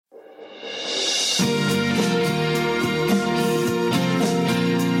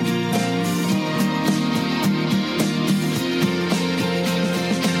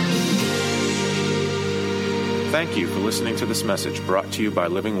Thank you for listening to this message brought to you by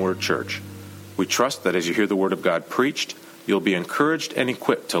Living Word Church. We trust that as you hear the Word of God preached, you'll be encouraged and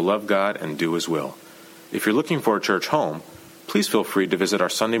equipped to love God and do His will. If you're looking for a church home, please feel free to visit our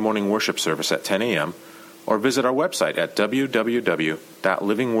Sunday morning worship service at 10 a.m. or visit our website at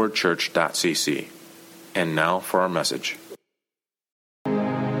www.livingwordchurch.cc. And now for our message.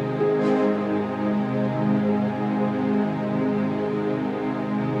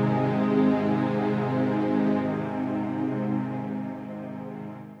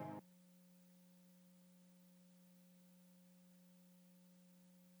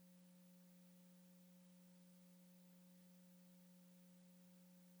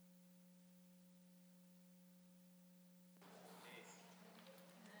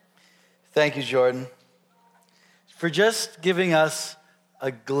 Thank you, Jordan, for just giving us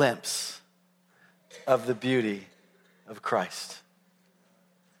a glimpse of the beauty of Christ.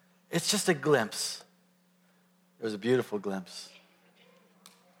 It's just a glimpse. It was a beautiful glimpse.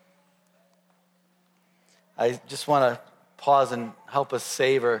 I just want to pause and help us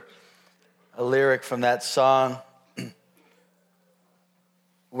savor a lyric from that song.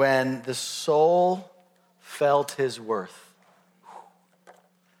 When the soul felt his worth.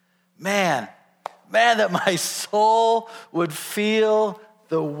 Man, that my soul would feel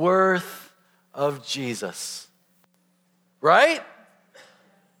the worth of Jesus. Right?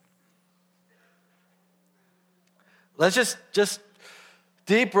 Let's just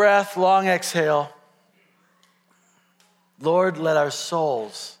deep breath, long exhale. Lord, let our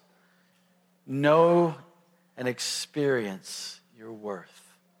souls know and experience your worth.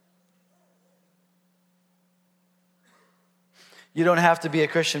 You don't have to be a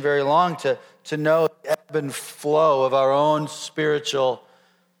Christian very long to know the ebb and flow of our own spiritual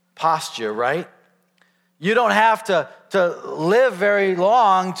posture, right? You don't have to live very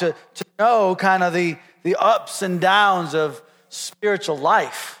long to know kind of the ups and downs of spiritual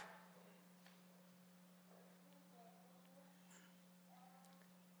life.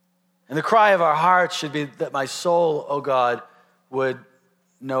 And the cry of our hearts should be that my soul, oh God, would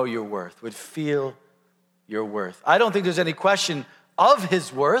know your worth, would feel your worth. I don't think there's any question of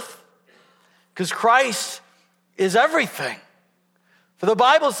his worth because Christ is everything. For the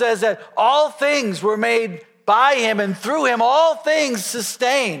Bible says that all things were made by him and through him all things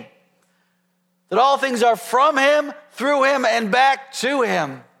sustain. That all things are from him, through him, and back to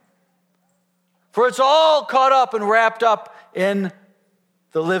him. For it's all caught up and wrapped up in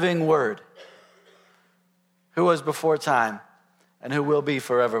the living Word, who was before time and who will be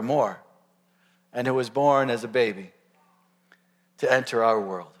forevermore, and who was born as a baby to enter our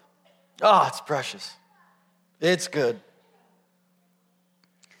world. Oh, it's precious. It's good.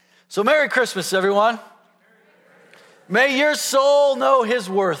 So Merry Christmas, everyone. May your soul know his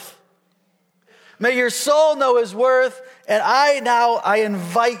worth. May your soul know his worth. And I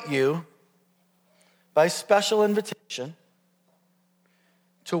invite you by special invitation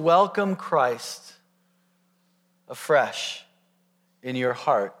to welcome Christ afresh in your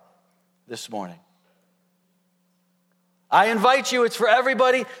heart this morning. I invite you, it's for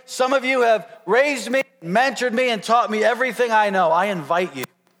everybody. Some of you have raised me, mentored me, and taught me everything I know. I invite you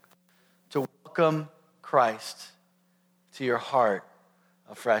to welcome Christ to your heart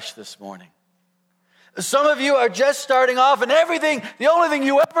afresh this morning. Some of you are just starting off, and the only thing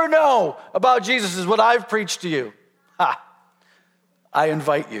you ever know about Jesus is what I've preached to you. I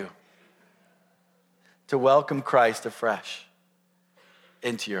invite you to welcome Christ afresh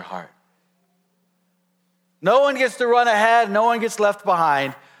into your heart. No one gets to run ahead, no one gets left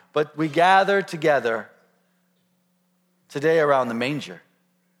behind, but we gather together today around the manger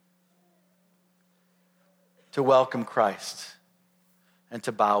to welcome Christ and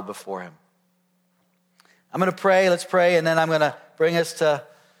to bow before him. I'm going to pray, let's pray, and then I'm going to bring us to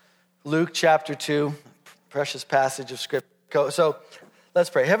Luke chapter 2, precious passage of Scripture. So let's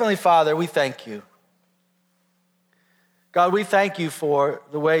pray. Heavenly Father, we thank you. God, we thank you for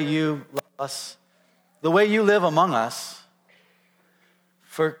the way you love us, the way you live among us,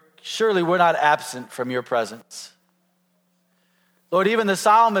 for surely we're not absent from your presence. Lord, even the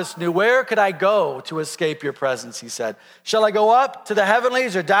psalmist knew, where could I go to escape your presence, he said. Shall I go up to the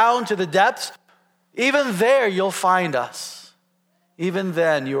heavenlies or down to the depths? Even there you'll find us. Even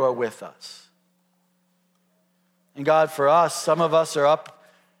then you are with us. And God, for us, some of us are up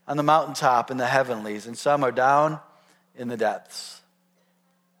on the mountaintop in the heavenlies, and some are down in the depths.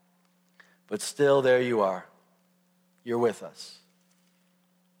 But still there you are. You're with us.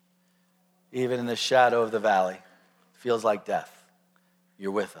 Even in the shadow of the valley, feels like death.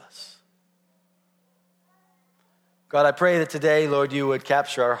 You're with us. God, I pray that today, Lord, you would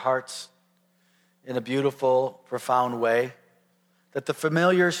capture our hearts. in a beautiful, profound way. That the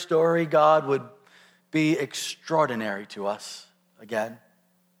familiar story, God, would be extraordinary to us again.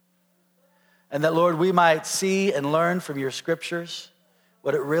 And that, Lord, we might see and learn from your scriptures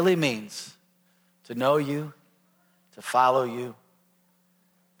what it really means to know you, to follow you,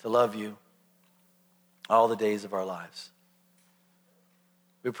 to love you all the days of our lives.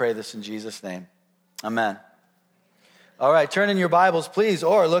 We pray this in Jesus' name. Amen. All right, turn in your Bibles, please,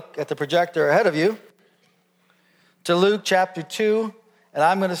 or look at the projector ahead of you to Luke chapter 2, and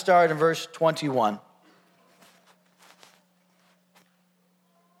I'm going to start in verse 21.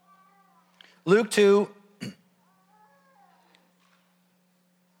 Luke 2,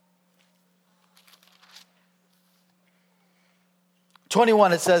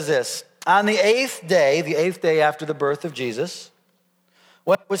 it says this: On the eighth day after the birth of Jesus,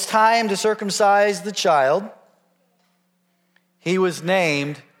 when it was time to circumcise the child, he was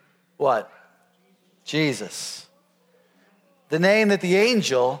named what? Jesus. The name that the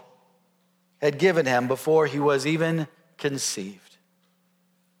angel had given him before he was even conceived.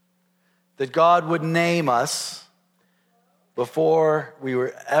 That God would name us before we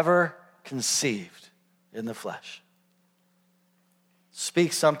were ever conceived in the flesh.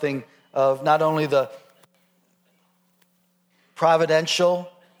 Speaks something of not only the providential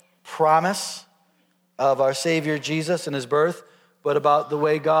promise of our Savior Jesus and his birth, but about the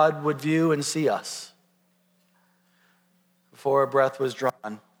way God would view and see us. Before a breath was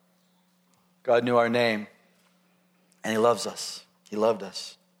drawn, God knew our name, and he loves us. He loved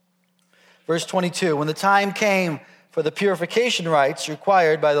us. Verse 22, when the time came for the purification rites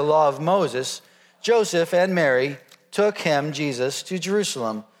required by the law of Moses, Joseph and Mary took him, Jesus, to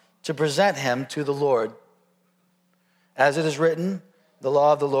Jerusalem to present him to the Lord. As it is written, the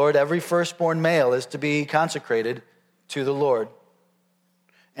law of the Lord, every firstborn male is to be consecrated to the Lord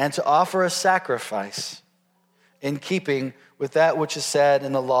and to offer a sacrifice in keeping with that which is said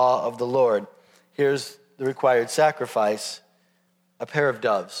in the law of the Lord. Here's the required sacrifice: a pair of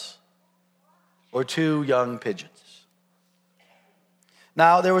doves or 2 young pigeons.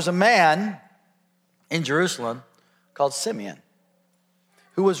 Now, there was a man in Jerusalem called Simeon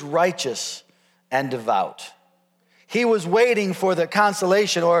who was righteous and devout. He was waiting for the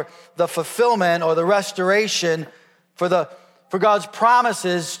consolation or the fulfillment or the restoration for God's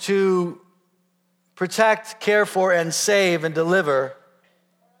promises to protect, care for, and save and deliver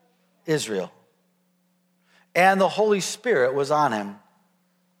Israel. And the Holy Spirit was on him.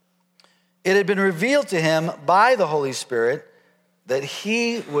 It had been revealed to him by the Holy Spirit that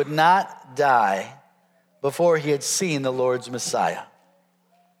he would not die before he had seen the Lord's Messiah.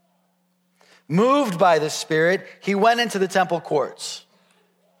 Moved by the Spirit, he went into the temple courts.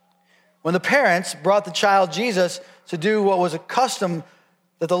 When the parents brought the child Jesus to do what was a custom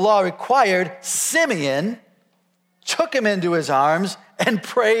that the law required, Simeon took him into his arms and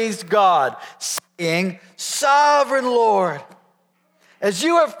praised God, saying, "Sovereign Lord, as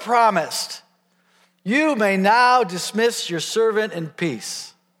you have promised, you may now dismiss your servant in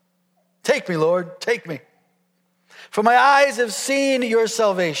peace. Take me, Lord, take me. For my eyes have seen your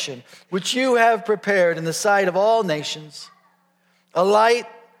salvation, which you have prepared in the sight of all nations, a light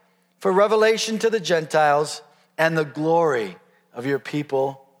for revelation to the Gentiles and the glory of your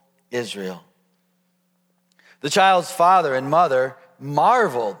people, Israel." The child's father and mother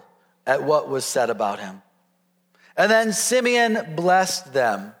marveled at what was said about him. And then Simeon blessed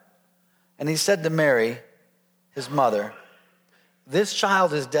them, and he said to Mary, his mother, "This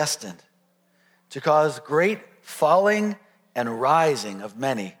child is destined to cause great falling and rising of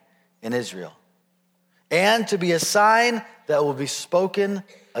many in Israel, and to be a sign that will be spoken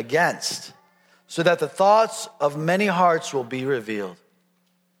against, so that the thoughts of many hearts will be revealed,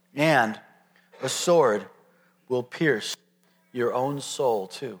 and a sword will pierce your own soul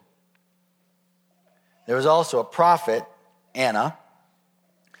too." There was also a prophet, Anna,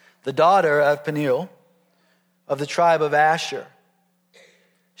 the daughter of Penuel of the tribe of Asher.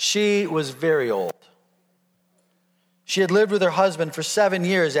 She was very old. She had lived with her husband for 7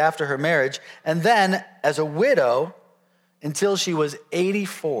 years after her marriage, and then as a widow until she was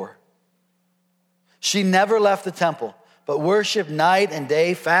 84. She never left the temple, but worshiped night and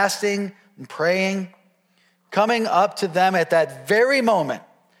day, fasting and praying. Coming up to them at that very moment,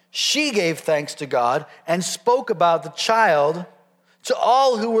 she gave thanks to God and spoke about the child to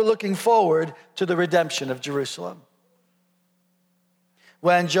all who were looking forward to the redemption of Jerusalem.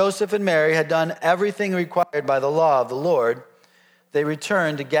 When Joseph and Mary had done everything required by the law of the Lord, they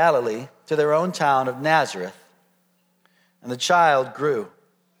returned to Galilee, to their own town of Nazareth. And the child grew,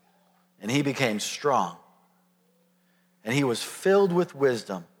 and he became strong. And he was filled with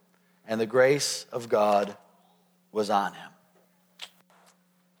wisdom, and the grace of God was on him.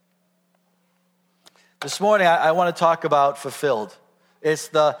 This morning, I want to talk about fulfilled. It's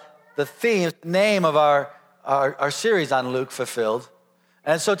the theme, the name of our series on Luke, Fulfilled.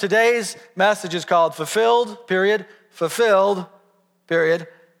 And so today's message is called Fulfilled, period, Fulfilled, period,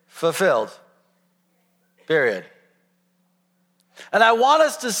 Fulfilled, period. And I want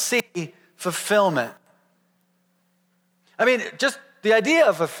us to see fulfillment. I mean, just the idea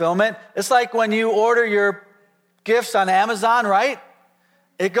of fulfillment, it's like when you order your gifts on Amazon, right?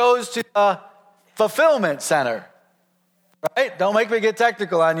 It goes to a fulfillment center, right? Don't make me get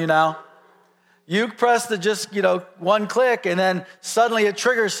technical on you now. You press the one click and then suddenly it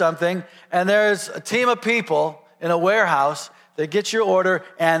triggers something and there's a team of people in a warehouse that get your order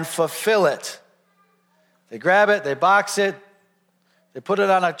and fulfill it. They grab it, they box it, they put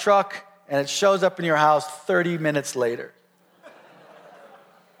it on a truck, and it shows up in your house 30 minutes later.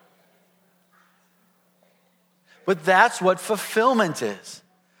 But that's what fulfillment is.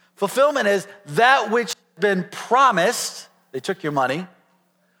 Fulfillment is that which has been promised, they took your money,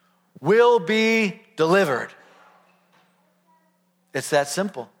 will be delivered. It's that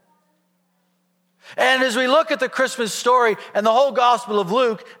simple. And as we look at the Christmas story and the whole Gospel of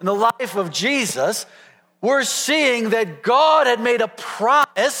Luke and the life of Jesus, we're seeing that God had made a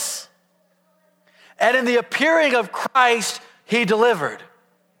promise, and in the appearing of Christ, he delivered.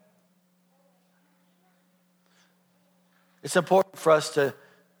 It's important for us to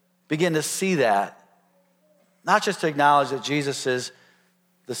begin to see that, not just to acknowledge that Jesus is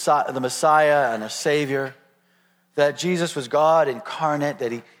the Messiah and a Savior, that Jesus was God incarnate,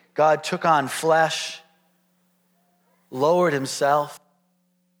 that God took on flesh, lowered himself,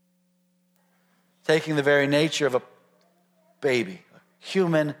 taking the very nature of a baby, a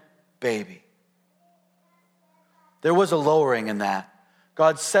human baby. There was a lowering in that.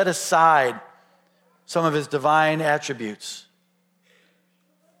 God set aside some of his divine attributes,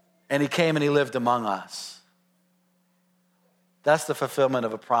 and he came and he lived among us. That's the fulfillment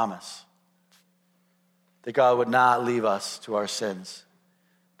of a promise, that God would not leave us to our sins,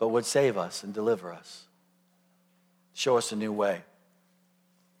 but would save us and deliver us, show us a new way.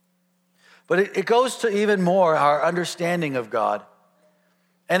 But it goes to even more our understanding of God.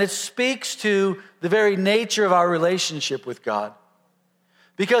 And it speaks to the very nature of our relationship with God.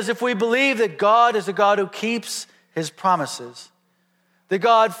 Because if we believe that God is a God who keeps his promises, that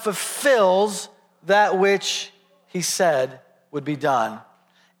God fulfills that which he said would be done,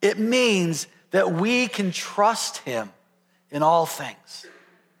 it means that we can trust him in all things.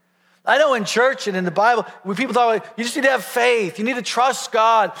 I know in church and in the Bible, when people talk about, you just need to have faith, you need to trust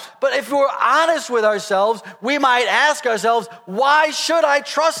God. But if we're honest with ourselves, we might ask ourselves, why should I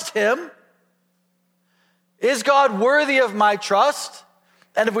trust him? Is God worthy of my trust?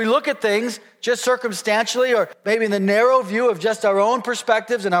 And if we look at things just circumstantially, or maybe in the narrow view of just our own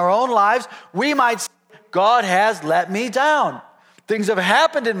perspectives and our own lives, we might say, God has let me down. Things have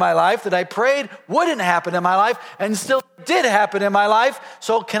happened in my life that I prayed wouldn't happen in my life and still did happen in my life.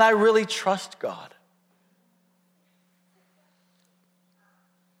 So can I really trust God?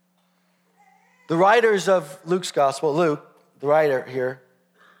 The writers of Luke's gospel, Luke, the writer here,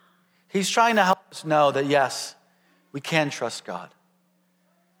 he's trying to help us know that yes, we can trust God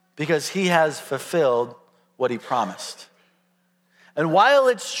because he has fulfilled what he promised. And while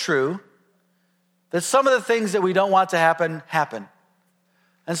it's true that some of the things that we don't want to happen, happen.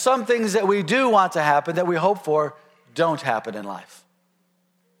 And some things that we do want to happen, that we hope for, don't happen in life.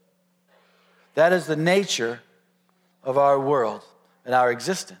 That is the nature of our world and our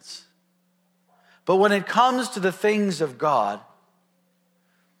existence. But when it comes to the things of God,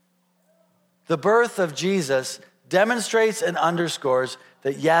 the birth of Jesus demonstrates and underscores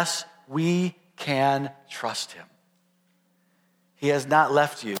that yes, we can trust him. He has not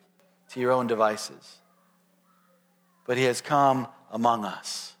left you to your own devices, but he has come among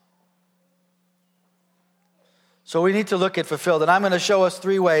us. So we need to look at fulfilled. And I'm going to show us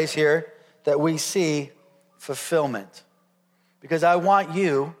 3 ways here that we see fulfillment. Because I want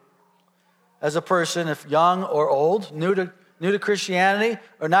you, as a person, if young or old, new to Christianity,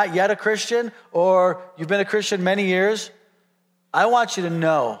 or not yet a Christian, or you've been a Christian many years, I want you to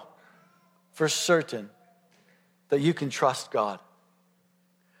know for certain that you can trust God,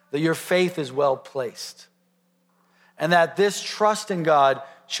 that your faith is well placed, and that this trust in God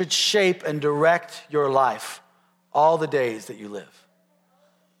should shape and direct your life all the days that you live.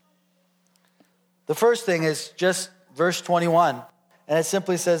 The first thing is just verse 21, and it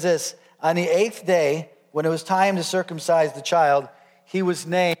simply says this: on the 8th day, when it was time to circumcise the child, he was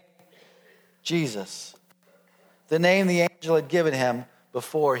named Jesus, the name the angel had given him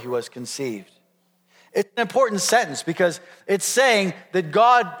before he was conceived. It's an important sentence because it's saying that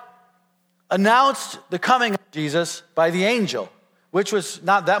God announced the coming of Jesus by the angel, which was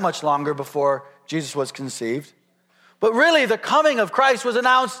not that much longer before Jesus was conceived. But really, the coming of Christ was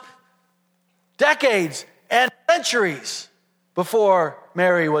announced decades and centuries before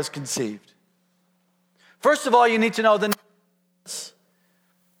Mary was conceived. First of all, you need to know the name.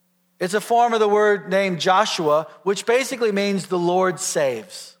 It's a form of the word named Joshua, which basically means the Lord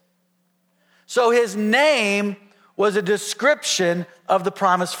saves. So his name was a description of the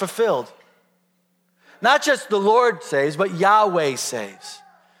promise fulfilled. Not just the Lord saves, but Yahweh saves.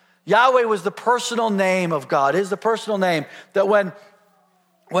 Yahweh was the personal name of God. It is the personal name that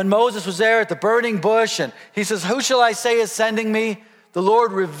when Moses was there at the burning bush and he says, "Who shall I say is sending me?" The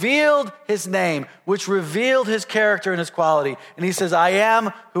Lord revealed his name, which revealed his character and his quality. And he says, "I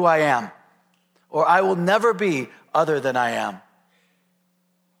am who I am," or "I will never be other than I am."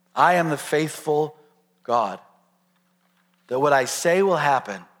 I am the faithful God. That what I say will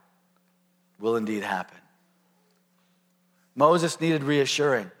happen will indeed happen. Moses needed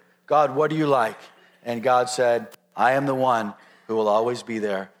reassuring. "God, what are you like?" And God said, "I am the one who will always be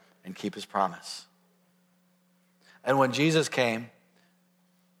there and keep his promise." And when Jesus came,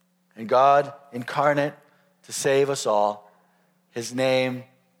 and God incarnate to save us all, his name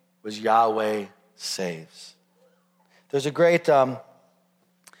was Yahweh Saves. There's a great,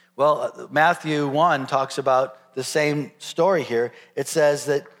 Matthew 1 talks about the same story here. It says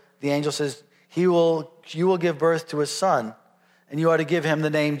that the angel says, you will give birth to a son, and you are to give him the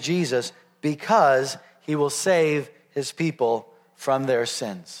name Jesus, because he will save his people from their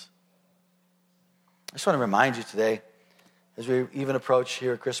sins. I just want to remind you today, as we even approach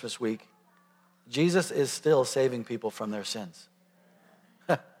here Christmas week, Jesus is still saving people from their sins.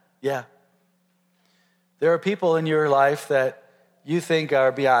 Yeah. There are people in your life that you think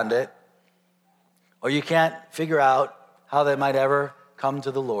are beyond it, or you can't figure out how they might ever come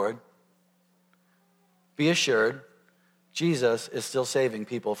to the Lord. Be assured, Jesus is still saving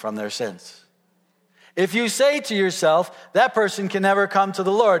people from their sins. If you say to yourself, that person can never come to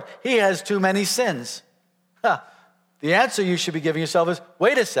the Lord, he has too many sins. The answer you should be giving yourself is,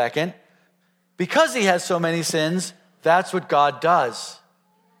 wait a second, because he has so many sins, that's what God does.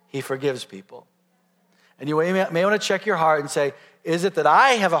 He forgives people. And you may want to check your heart and say, is it that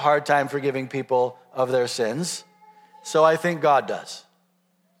I have a hard time forgiving people of their sins? So I think God does.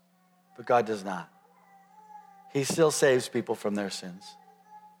 But God does not. He still saves people from their sins.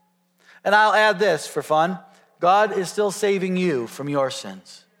 And I'll add this for fun. God is still saving you from your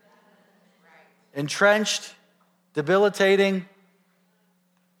sins. Entrenched, debilitating,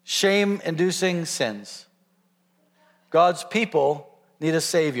 shame-inducing sins. God's people need a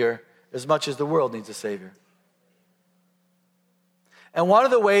Savior as much as the world needs a Savior. And one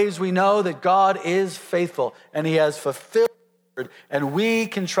of the ways we know that God is faithful and he has fulfilled his word and we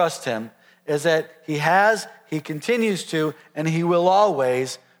can trust him is that he continues to, and he will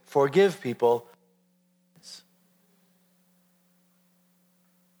always forgive people.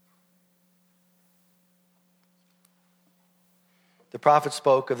 The prophet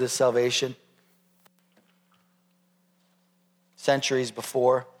spoke of this salvation centuries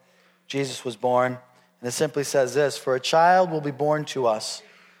before Jesus was born. And it simply says this: "For a child will be born to us,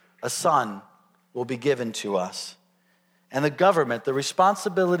 a son will be given to us. And the government, the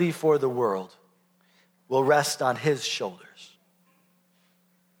responsibility for the world, will rest on his shoulders.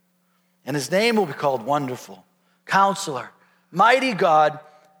 And his name will be called Wonderful, Counselor, Mighty God,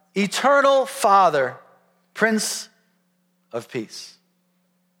 Eternal Father, Prince of Peace.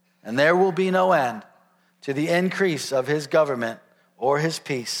 And there will be no end to the increase of his government or his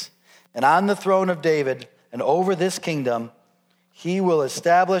peace. And on the throne of David and over this kingdom, he will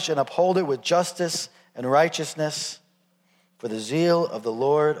establish and uphold it with justice and righteousness, for the zeal of the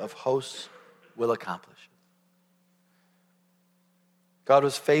Lord of hosts will accomplish it." God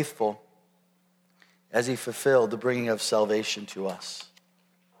was faithful as he fulfilled the bringing of salvation to us.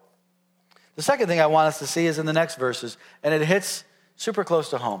 The second thing I want us to see is in the next verses, and it hits super close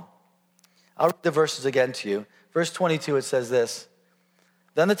to home. I'll read the verses again to you. Verse 22, it says this: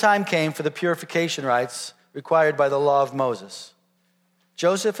 "Then the time came for the purification rites required by the law of Moses.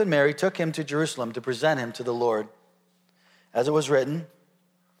 Joseph and Mary took him to Jerusalem to present him to the Lord. As it was written,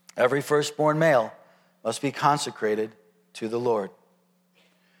 every firstborn male must be consecrated to the Lord,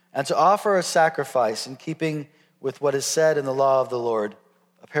 and to offer a sacrifice in keeping with what is said in the law of the Lord,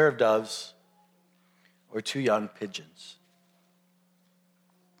 a pair of doves or 2 young pigeons."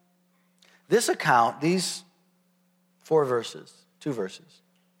 This account, these 4 verses, 2 verses,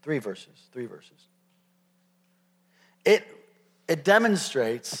 3 verses, 3 verses, it it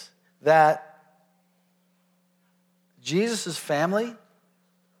demonstrates that Jesus' family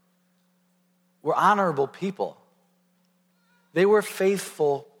were honorable people. They were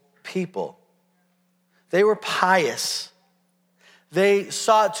faithful people. They were pious. They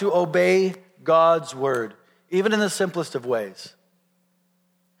sought to obey God's word, even in the simplest of ways.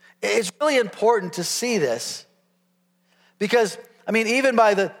 It's really important to see this because, even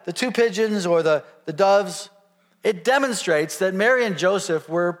by the two pigeons or the doves, it demonstrates that Mary and Joseph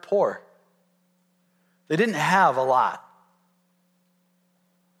were poor. They didn't have a lot.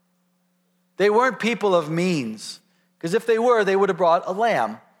 They weren't people of means, because if they were, they would have brought a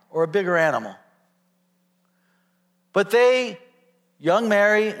lamb or a bigger animal. But they, young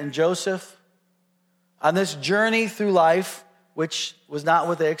Mary and Joseph, on this journey through life, which was not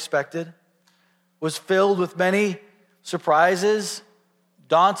what they expected, was filled with many surprises,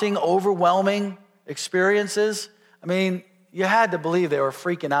 daunting, overwhelming experiences. You had to believe they were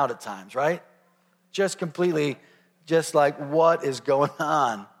freaking out at times, right? Just completely, just like, what is going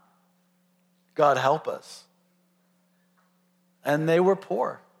on? God help us. And they were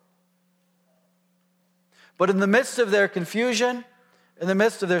poor. But in the midst of their confusion, in the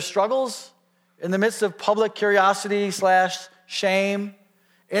midst of their struggles, in the midst of public curiosity / shame,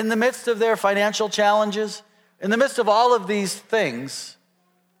 in the midst of their financial challenges, in the midst of all of these things,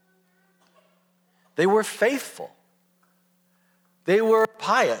 they were faithful. They were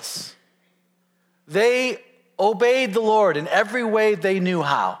pious. They obeyed the Lord in every way they knew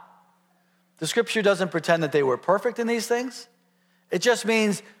how. The scripture doesn't pretend that they were perfect in these things. It just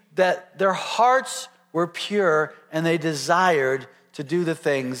means that their hearts were pure and they desired to do the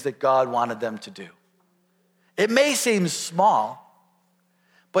things that God wanted them to do. It may seem small,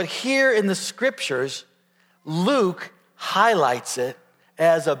 but here in the scriptures, Luke highlights it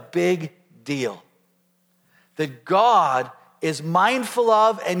as a big deal. That God is mindful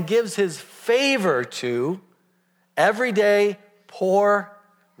of and gives his favor to everyday, poor,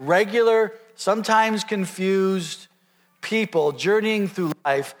 regular, sometimes confused people journeying through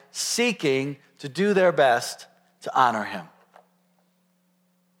life, seeking to do their best to honor him.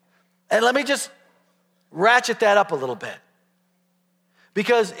 And let me just ratchet that up a little bit.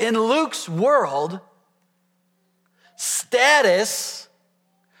 Because in Luke's world, status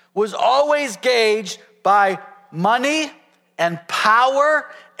was always gauged by money and power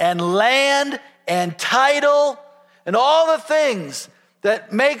and land and title and all the things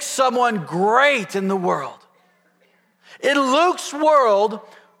that make someone great in the world. In Luke's world,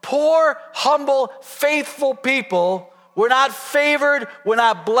 poor, humble, faithful people were not favored, were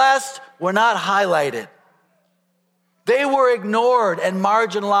not blessed, were not highlighted. They were ignored and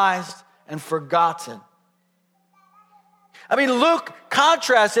marginalized and forgotten. Luke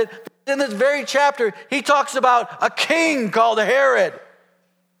contrasts it. In this very chapter, he talks about a king called Herod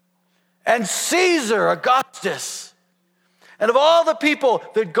and Caesar Augustus. And of all the people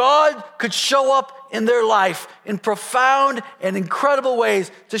that God could show up in their life in profound and incredible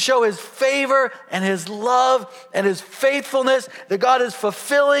ways to show his favor and his love and his faithfulness, that God is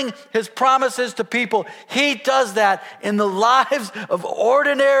fulfilling his promises to people, he does that in the lives of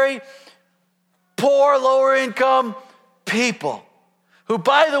ordinary, poor, lower income people who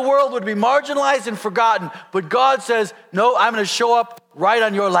by the world would be marginalized and forgotten. But God says, no, I'm going to show up right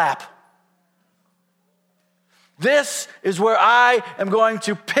on your lap. This is where I am going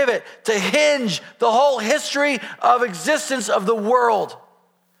to pivot, to hinge the whole history of existence of the world.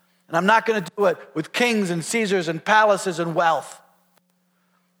 And I'm not going to do it with kings and Caesars and palaces and wealth.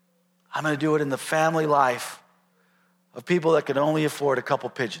 I'm going to do it in the family life of people that can only afford a couple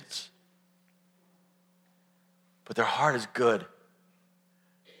pigeons. But their heart is good.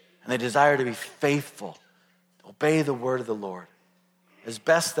 And they desire to be faithful, obey the word of the Lord as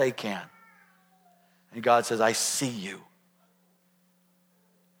best they can. And God says, I see you.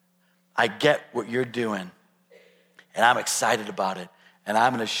 I get what you're doing. And I'm excited about it. And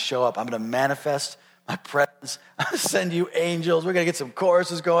I'm going to show up. I'm going to manifest my presence. I'm going to send you angels. We're going to get some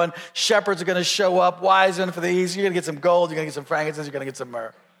choruses going. Shepherds are going to show up. Wise men for the east. You're going to get some gold. You're going to get some frankincense. You're going to get some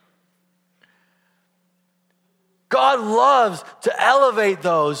myrrh. God loves to elevate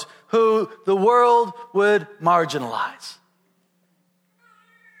those who the world would marginalize.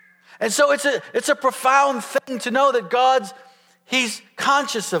 And so it's a profound thing to know that he's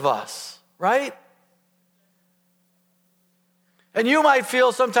conscious of us, right? And you might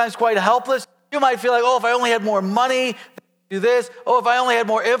feel sometimes quite helpless. You might feel like, if I only had more money, do this. If I only had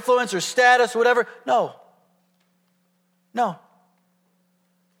more influence or status or whatever. No.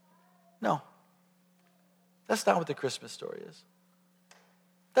 That's not what the Christmas story is.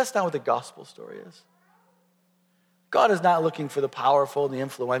 That's not what the gospel story is. God is not looking for the powerful and the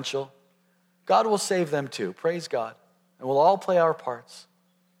influential. God will save them too, praise God. And we'll all play our parts.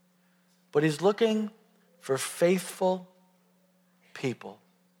 But he's looking for faithful people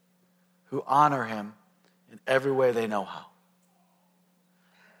who honor him in every way they know how.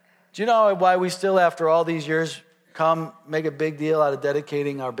 Do you know why we still, after all these years, make a big deal out of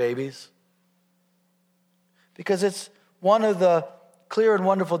dedicating our babies? Because it's one of the clear and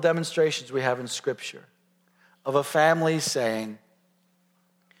wonderful demonstrations we have in Scripture of a family saying,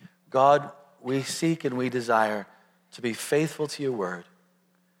 God, we seek and we desire to be faithful to your word,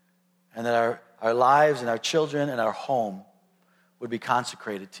 and that our lives and our children and our home would be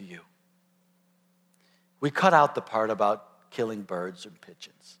consecrated to you. We cut out the part about killing birds and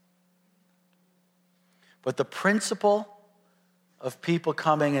pigeons. But the principle of people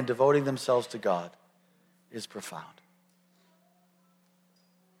coming and devoting themselves to God is profound.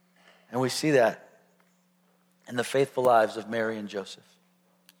 And we see that in the faithful lives of Mary and Joseph.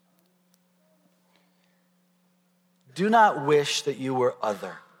 Do not wish that you were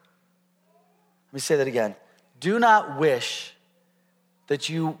other. Let me say that again. Do not wish that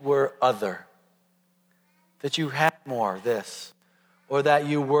you were other, that you had more this, or that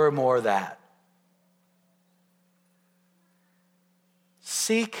you were more that.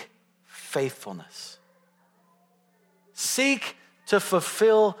 Seek faithfulness. Seek to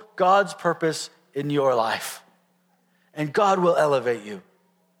fulfill God's purpose in your life. And God will elevate you.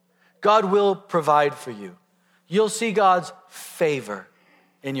 God will provide for you. You'll see God's favor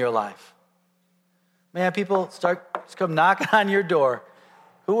in your life. Man, people come knocking on your door.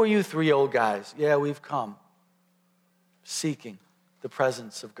 Who are you three old guys? Yeah, we've come seeking the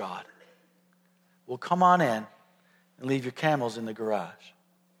presence of God. Well, come on in and leave your camels in the garage.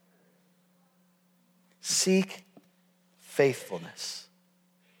 Seek faithfulness.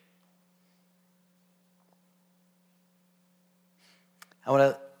 I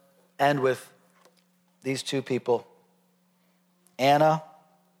want to end with these two people, Anna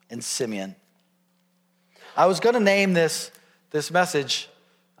and Simeon. I was going to name this message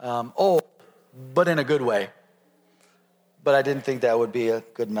old, but in a good way. But I didn't think that would be a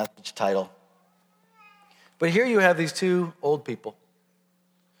good message title. But here you have these two old people.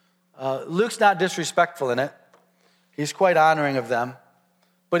 Luke's not disrespectful in it. He's quite honoring of them.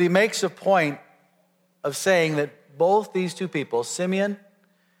 But he makes a point of saying that both these two people, Simeon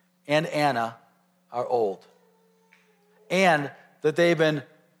and Anna, are old. And that they've been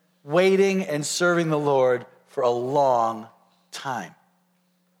waiting and serving the Lord for a long time.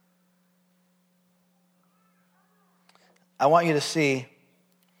 I want you to see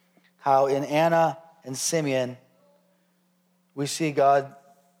how in Anna and Simeon, we see God,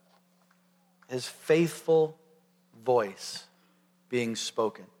 his faithful voice being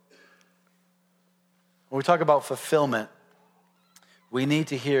spoken. When we talk about fulfillment, we need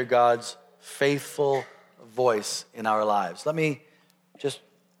to hear God's faithful voice in our lives. Let me just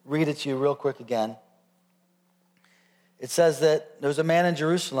read it to you real quick again. It says that there was a man in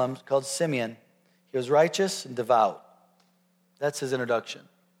Jerusalem called Simeon. He was righteous and devout. That's his introduction.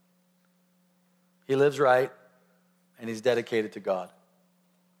 He lives right, and he's dedicated to God.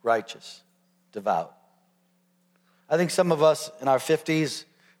 Righteous, devout. I think some of us in our 50s,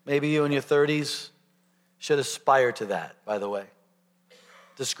 maybe you in your 30s, should aspire to that, by the way.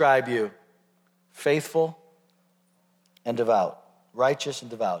 Describe you. Faithful and devout. Righteous and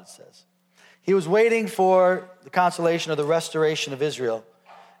devout, it says. He was waiting for the consolation or the restoration of Israel,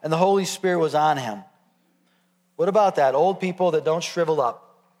 and the Holy Spirit was on him. What about that? Old people that don't shrivel up.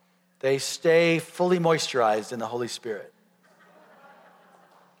 They stay fully moisturized in the Holy Spirit.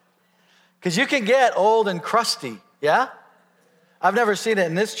 Because you can get old and crusty, yeah? I've never seen it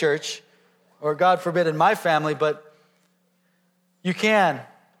in this church, or God forbid in my family, but you can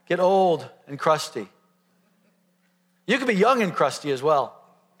get old and crusty. You can be young and crusty as well.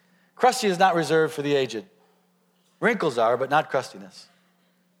 Crusty is not reserved for the aged. Wrinkles are, but not crustiness.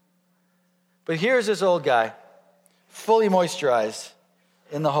 But here's this old guy, fully moisturized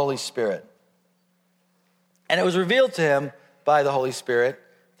in the Holy Spirit. And it was revealed to him by the Holy Spirit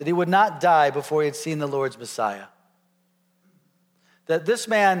that he would not die before he had seen the Lord's Messiah. That this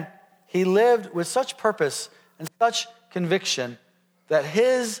man, he lived with such purpose and such conviction that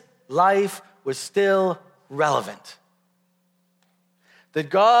his life was still relevant. That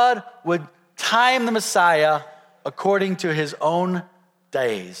God would time the Messiah according to his own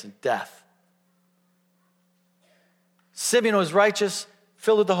days and death. Simeon was righteous,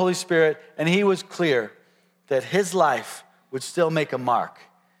 filled with the Holy Spirit, and he was clear that his life would still make a mark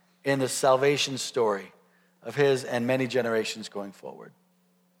in the salvation story of his and many generations going forward.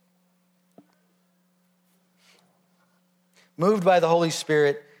 Moved by the Holy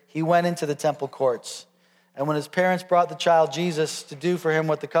Spirit, he went into the temple courts. And when his parents brought the child Jesus to do for him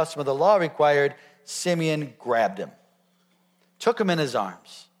what the custom of the law required, Simeon grabbed him, took him in his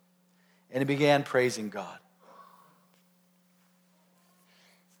arms, and he began praising God.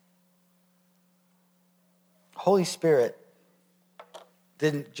 Holy Spirit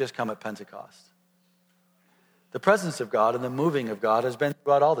didn't just come at Pentecost. The presence of God and the moving of God has been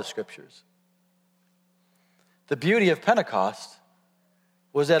throughout all the scriptures. The beauty of Pentecost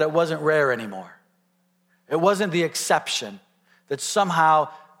was that it wasn't rare anymore. It wasn't the exception that somehow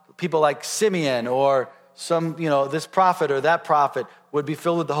people like Simeon or this prophet or that prophet would be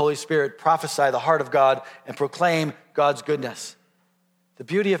filled with the Holy Spirit, prophesy the heart of God, and proclaim God's goodness. The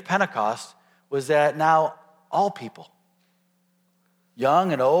beauty of Pentecost was that now all people,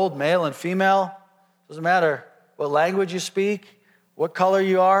 young and old, male and female, doesn't matter what language you speak, what color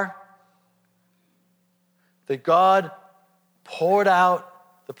you are, that God poured out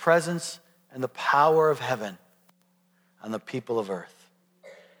the presence and the power of heaven on the people of earth.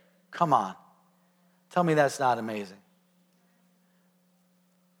 Come on. Tell me that's not amazing.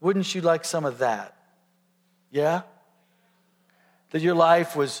 Wouldn't you like some of that? Yeah? That your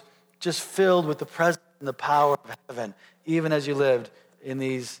life was just filled with the presence and the power of heaven, even as you lived in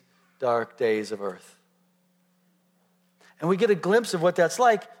these dark days of earth. And we get a glimpse of what that's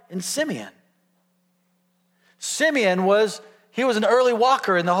like in Simeon. Simeon was an early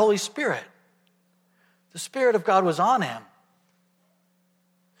walker in the Holy Spirit. The Spirit of God was on him.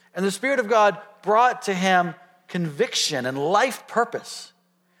 And the Spirit of God brought to him conviction and life purpose.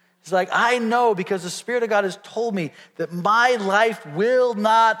 He's like, I know because the Spirit of God has told me that my life will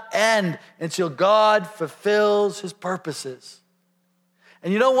not end until God fulfills his purposes.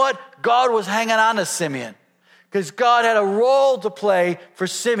 And you know what? God was hanging on to Simeon because God had a role to play for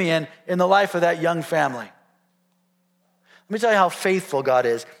Simeon in the life of that young family. Let me tell you how faithful God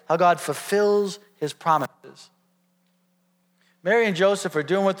is, how God fulfills his promises. Mary and Joseph are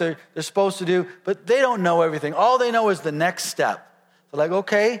doing what they're supposed to do, but they don't know everything. All they know is the next step. They're like,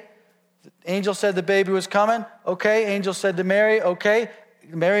 okay, the angel said the baby was coming. Okay, angel said to Mary, okay,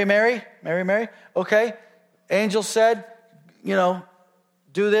 Mary, okay. Angel said,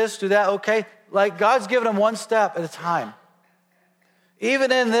 do this, do that, okay. Like God's giving them one step at a time.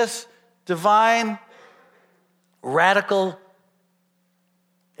 Even in this divine, radical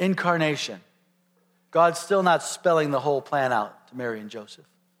incarnation, God's still not spelling the whole plan out to Mary and Joseph.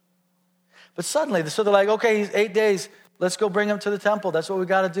 But suddenly, so they're like, okay, he's 8 days. Let's go bring him to the temple. That's what we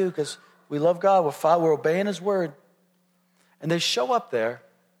got to do because we love God. We're obeying his word. And they show up there,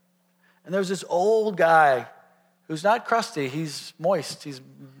 and there's this old guy who's not crusty. He's moist.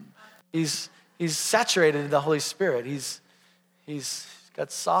 He's saturated in the Holy Spirit. He's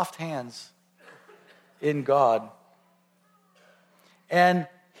got soft hands in God. And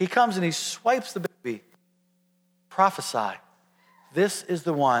he comes and he swipes the baby. Prophesy. This is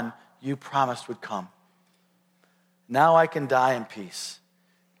the one you promised would come. Now I can die in peace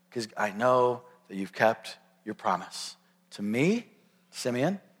because I know that you've kept your promise. To me,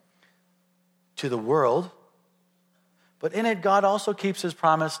 Simeon, to the world, but in it, God also keeps his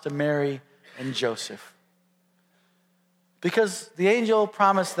promise to Mary and Joseph. Because the angel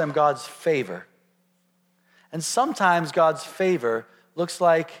promised them God's favor. And sometimes God's favor looks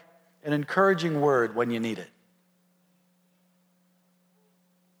like an encouraging word when you need it.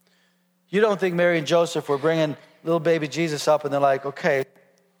 You don't think Mary and Joseph were bringing little baby Jesus up and they're like, okay,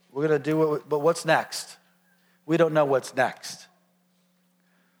 we're going to do it, but what's next? We don't know what's next.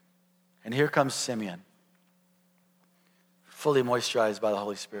 And here comes Simeon, fully moisturized by the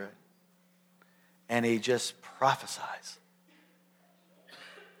Holy Spirit. And he just prophesies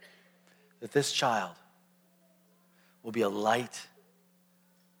that this child will be a light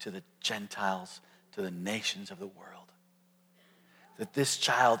to the Gentiles, to the nations of the world. That this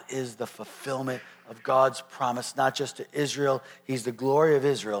child is the fulfillment of God's promise, not just to Israel. He's the glory of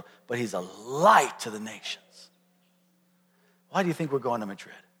Israel, but he's a light to the nations. Why do you think we're going to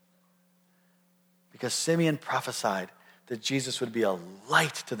Madrid? Because Simeon prophesied that Jesus would be a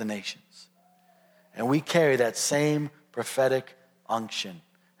light to the nations. And we carry that same prophetic unction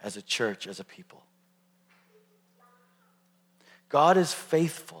as a church, as a people. God is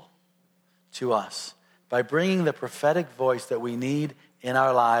faithful to us by bringing the prophetic voice that we need in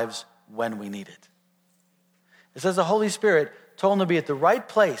our lives when we need it. It says the Holy Spirit told him to be at the right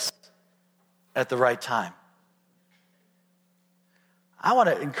place at the right time. I want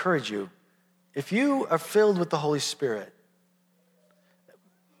to encourage you, if you are filled with the Holy Spirit,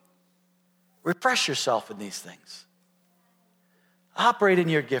 refresh yourself in these things. Operate in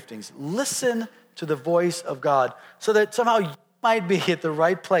your giftings. Listen to the voice of God so that somehow you might be at the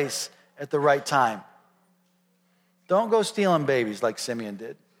right place at the right time. Don't go stealing babies like Simeon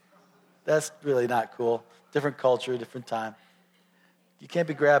did. That's really not cool. Different culture, different time. You can't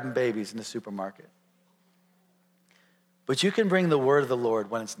be grabbing babies in the supermarket. But you can bring the word of the Lord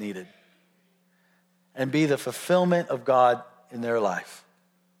when it's needed and be the fulfillment of God in their life.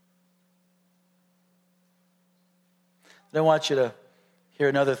 And I want you to hear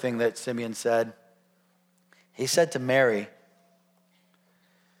another thing that Simeon said. He said to Mary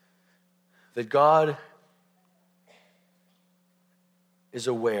that God is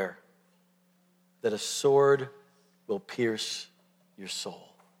aware that a sword will pierce your soul.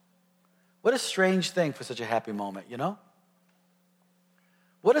 What a strange thing for such a happy moment, you know?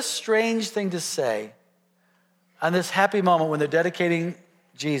 What a strange thing to say on this happy moment when they're dedicating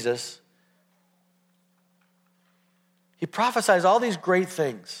Jesus. He prophesies all these great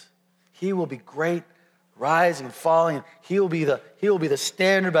things. He will be great, rising and falling. And he will be the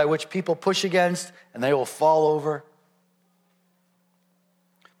standard by which people push against and they will fall over.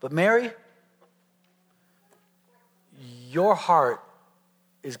 But Mary, your heart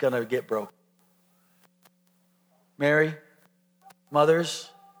is going to get broken. Mary, mothers,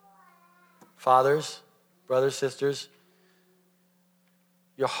 fathers, brothers, sisters,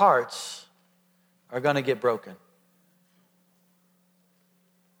 your hearts are going to get broken.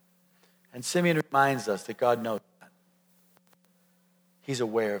 And Simeon reminds us that God knows that. He's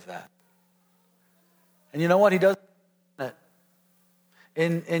aware of that. And you know what? He does it.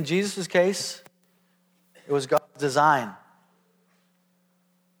 In Jesus' case, it was God's design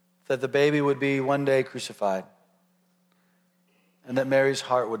that the baby would be one day crucified and that Mary's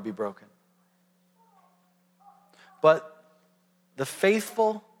heart would be broken. But the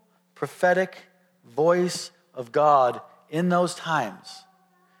faithful, prophetic voice of God in those times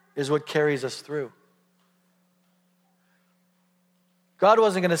is what carries us through. God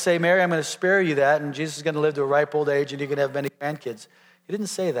wasn't going to say, Mary, I'm going to spare you that, and Jesus is going to live to a ripe old age, and you're going to have many grandkids. He didn't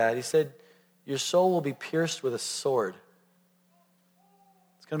say that. He said, your soul will be pierced with a sword.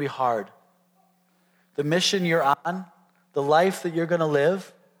 It's going to be hard. The mission you're on, the life that you're going to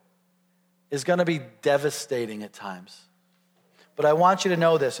live, is going to be devastating at times. But I want you to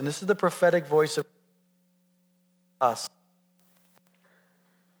know this, and this is the prophetic voice of us,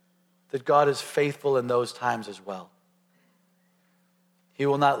 that God is faithful in those times as well. He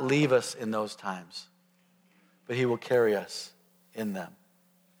will not leave us in those times, but He will carry us in them.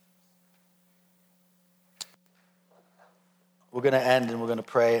 We're going to end and we're going to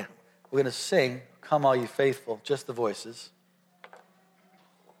pray. We're going to sing, Come All You Faithful, just the voices.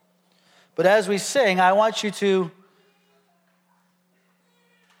 But as we sing, I want you to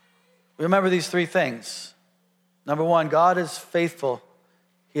remember these three things. Number one, God is faithful.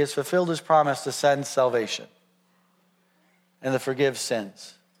 He has fulfilled His promise to send salvation and to forgive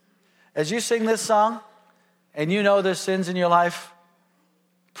sins. As you sing this song and you know there's sins in your life,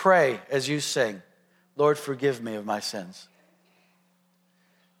 pray as you sing, Lord, forgive me of my sins.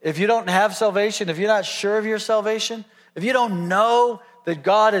 If you don't have salvation, if you're not sure of your salvation, if you don't know that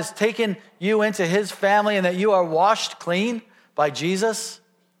God has taken you into His family and that you are washed clean by Jesus,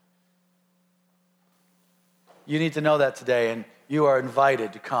 you need to know that today, and you are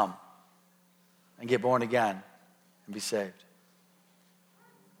invited to come and get born again and be saved.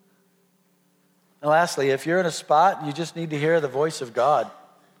 And lastly, if you're in a spot and you just need to hear the voice of God,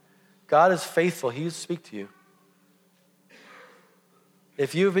 God is faithful. He will speak to you.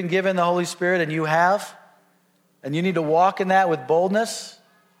 If you've been given the Holy Spirit, and you have, and you need to walk in that with boldness,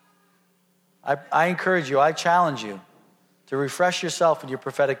 I encourage you, I challenge you to refresh yourself with your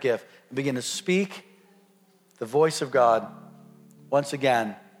prophetic gift and begin to speak the voice of God once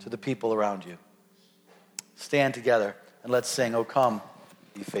again to the people around you. Stand together and let's sing, Oh, come,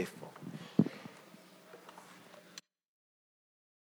 be faithful.